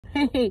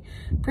Hey,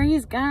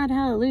 praise God,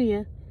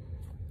 hallelujah.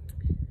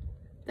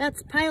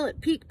 That's Pilot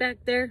Peak back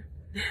there.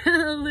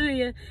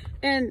 Hallelujah.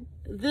 And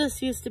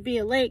this used to be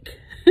a lake,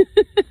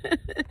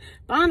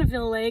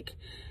 Bonneville Lake.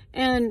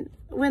 And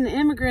when the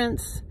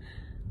immigrants,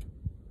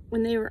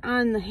 when they were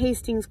on the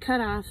Hastings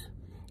Cutoff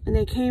and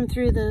they came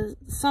through the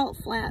salt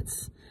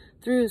flats,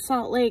 through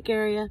Salt Lake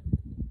area,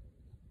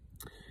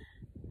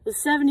 it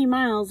was 70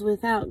 miles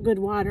without good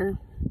water.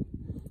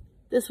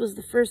 This was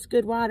the first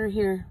good water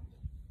here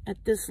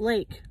at this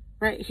lake,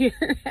 right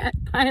here at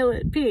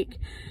Pilot Peak.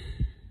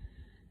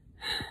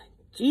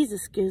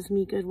 Jesus gives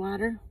me good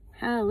water.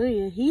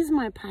 Hallelujah. He's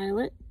my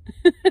pilot.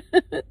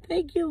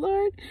 Thank you,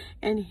 Lord.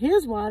 And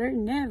his water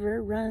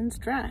never runs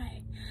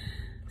dry.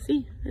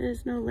 See,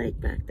 there's no lake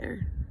back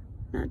there.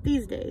 Not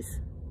these days.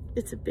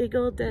 It's a big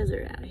old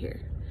desert out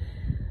here.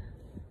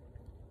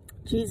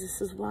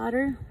 Jesus'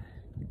 water,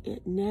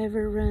 it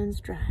never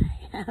runs dry.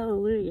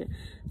 Hallelujah.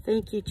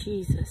 Thank you,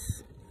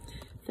 Jesus.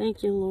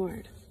 Thank you,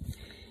 Lord.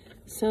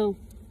 So,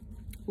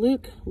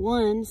 Luke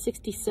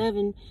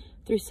 1:67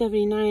 through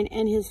 79,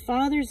 and his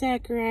father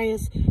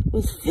Zacharias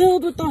was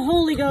filled with the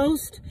Holy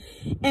Ghost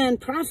and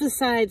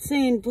prophesied,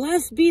 saying,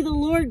 Blessed be the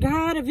Lord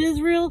God of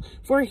Israel,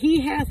 for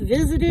he hath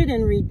visited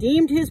and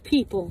redeemed his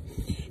people,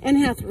 and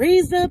hath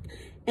raised up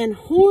an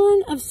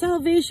horn of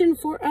salvation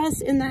for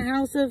us in the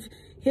house of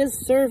his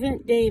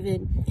servant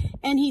David.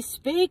 And he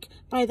spake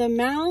by the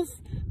mouth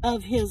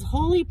of his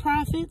holy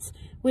prophets,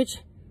 which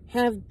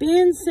have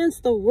been since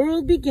the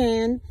world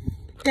began,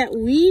 that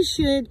we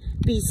should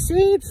be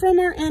saved from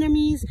our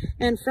enemies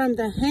and from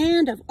the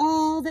hand of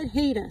all that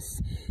hate us,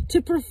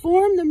 to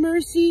perform the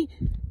mercy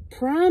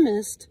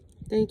promised,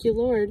 thank you,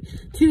 Lord,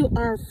 to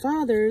our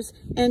fathers,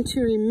 and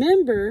to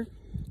remember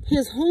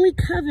his holy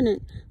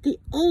covenant, the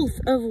oath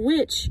of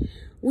which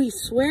we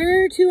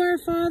swear to our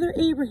father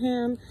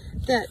Abraham,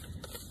 that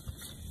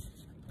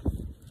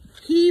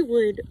he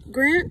would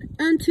grant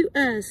unto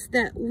us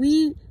that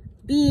we,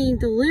 being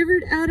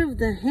delivered out of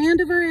the hand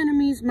of our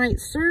enemies, might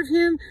serve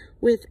him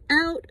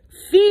without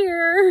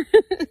fear.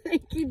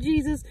 Thank you,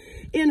 Jesus.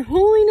 In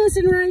holiness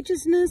and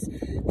righteousness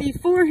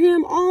before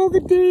him all the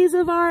days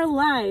of our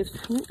life.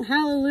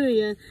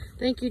 Hallelujah.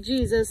 Thank you,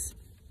 Jesus.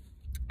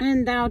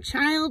 And thou,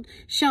 child,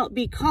 shalt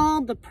be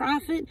called the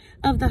prophet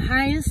of the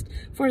highest,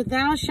 for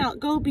thou shalt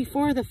go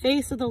before the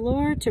face of the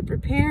Lord to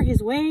prepare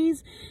his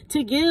ways,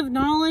 to give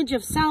knowledge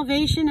of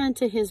salvation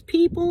unto his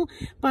people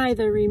by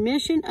the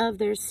remission of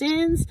their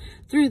sins,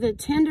 through the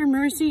tender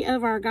mercy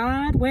of our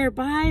God,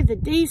 whereby the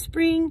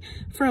dayspring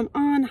from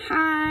on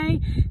high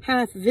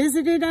hath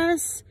visited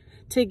us,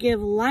 to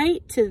give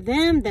light to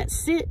them that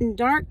sit in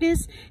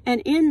darkness and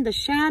in the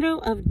shadow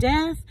of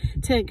death,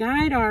 to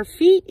guide our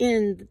feet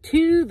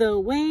into the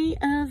way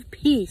of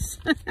peace.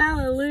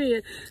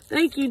 Hallelujah.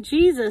 Thank you,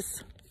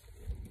 Jesus.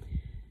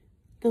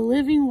 The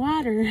living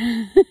water.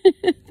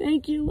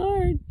 Thank you,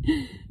 Lord.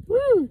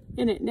 Woo!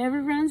 And it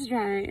never runs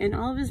dry, and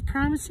all of his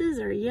promises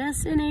are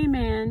yes and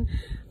amen.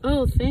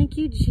 Oh, thank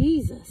you,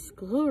 Jesus.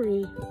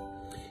 Glory.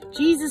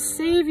 Jesus,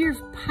 Savior,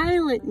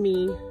 pilot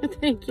me.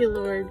 Thank you,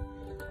 Lord.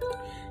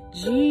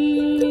 Jesus,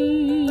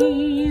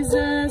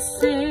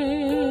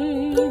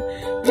 Savior,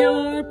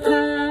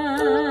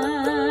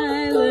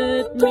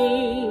 pilot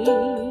me.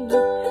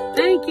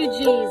 Thank you,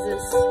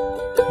 Jesus.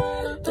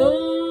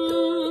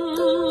 Over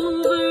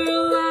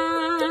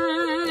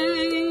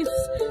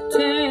life's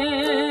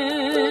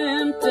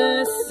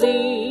tempest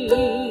sea.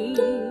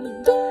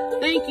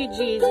 Thank you,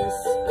 Jesus.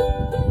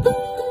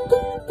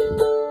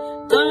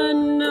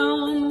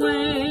 Unknown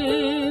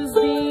waves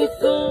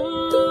before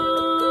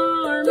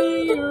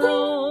me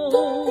roll.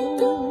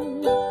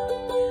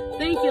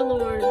 Thank you,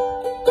 Lord.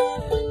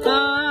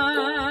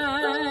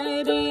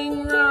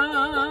 Hiding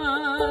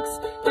rocks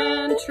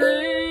and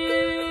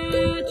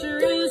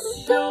treacherous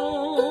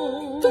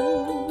shore,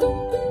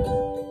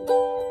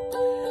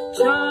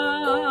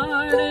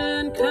 chart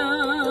and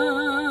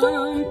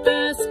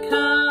compass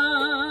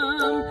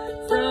come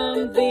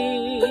from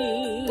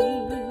thee.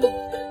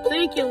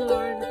 Thank you,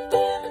 Lord.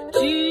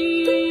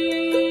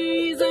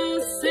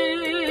 Jesus,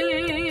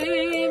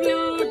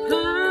 Savior,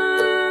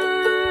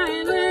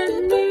 pilot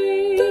me.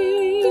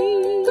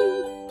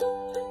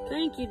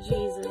 Thank you,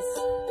 Jesus.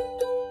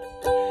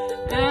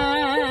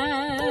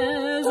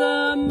 As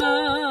a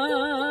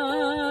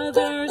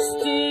mother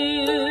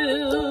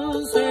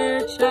stills her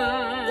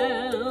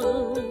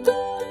child.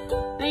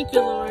 Thank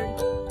you, Lord.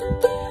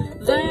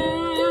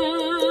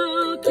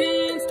 Thou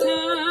canst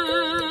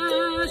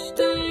touch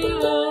the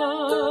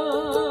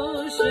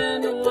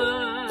ocean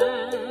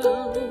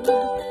wild.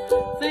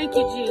 Thank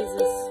you,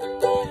 Jesus.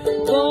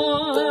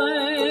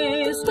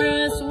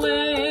 Boisterous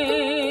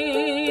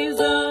waves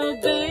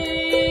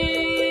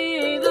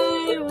obey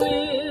thy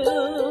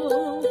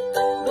will.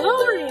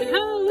 Glory,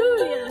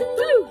 hallelujah.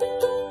 Woo!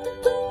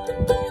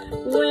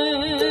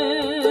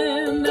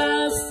 When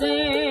thou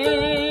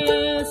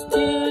sayest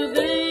to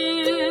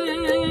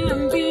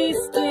them, be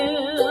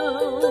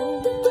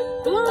still.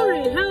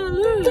 Glory,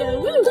 hallelujah.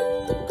 Woo!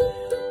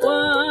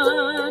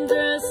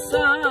 Wondrous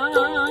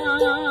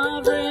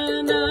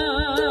sovereign of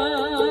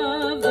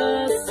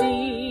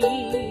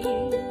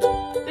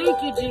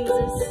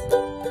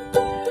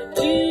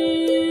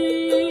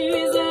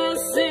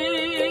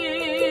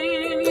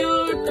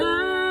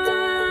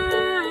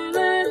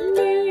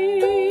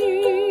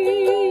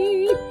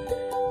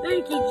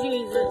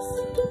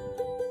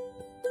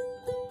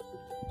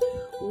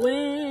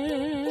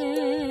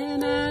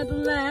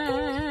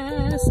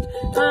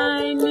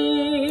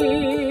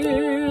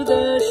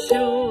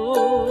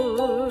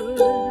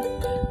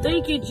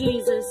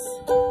Jesus.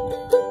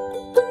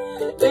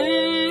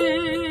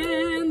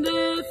 And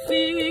the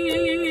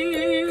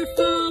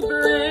fearful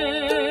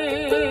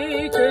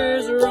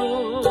breakers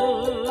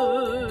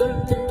roar.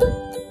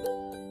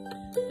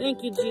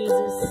 Thank you,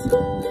 Jesus.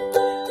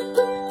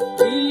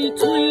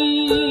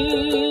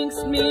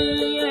 Betwixt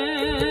me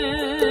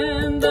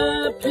and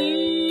the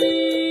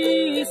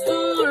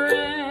peaceful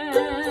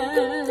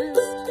rest.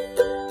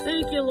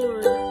 Thank you,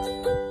 Lord.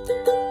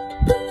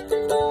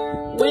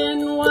 When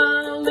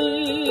while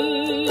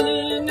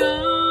leaning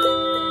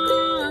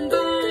on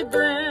thy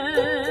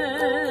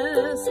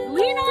breast,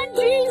 lean on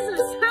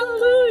Jesus.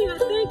 Hallelujah.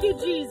 Thank you,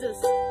 Jesus.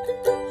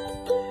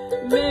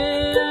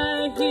 May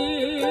I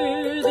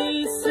hear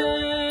thee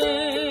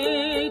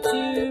say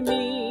to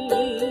me,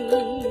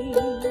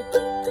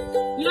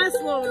 yes,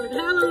 Lord.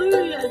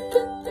 Hallelujah.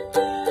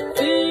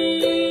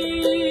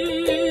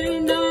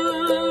 Fear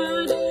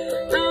not,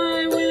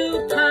 I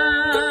will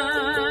pilot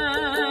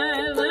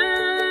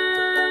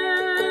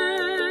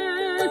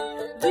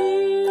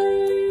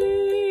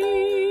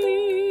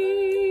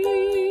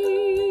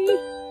thee.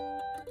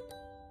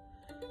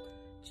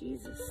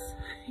 Jesus,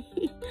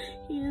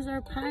 He is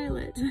our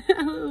pilot.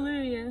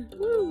 Hallelujah.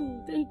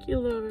 Woo. Thank you,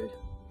 Lord.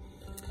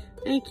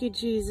 Thank you,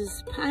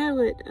 Jesus.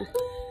 Pilot.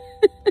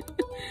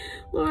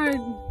 Lord,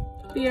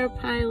 be our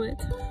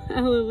pilot.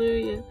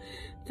 Hallelujah.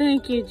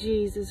 Thank you,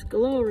 Jesus.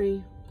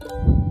 Glory.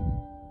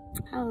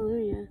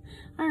 Hallelujah.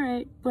 All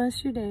right.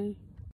 Bless your day.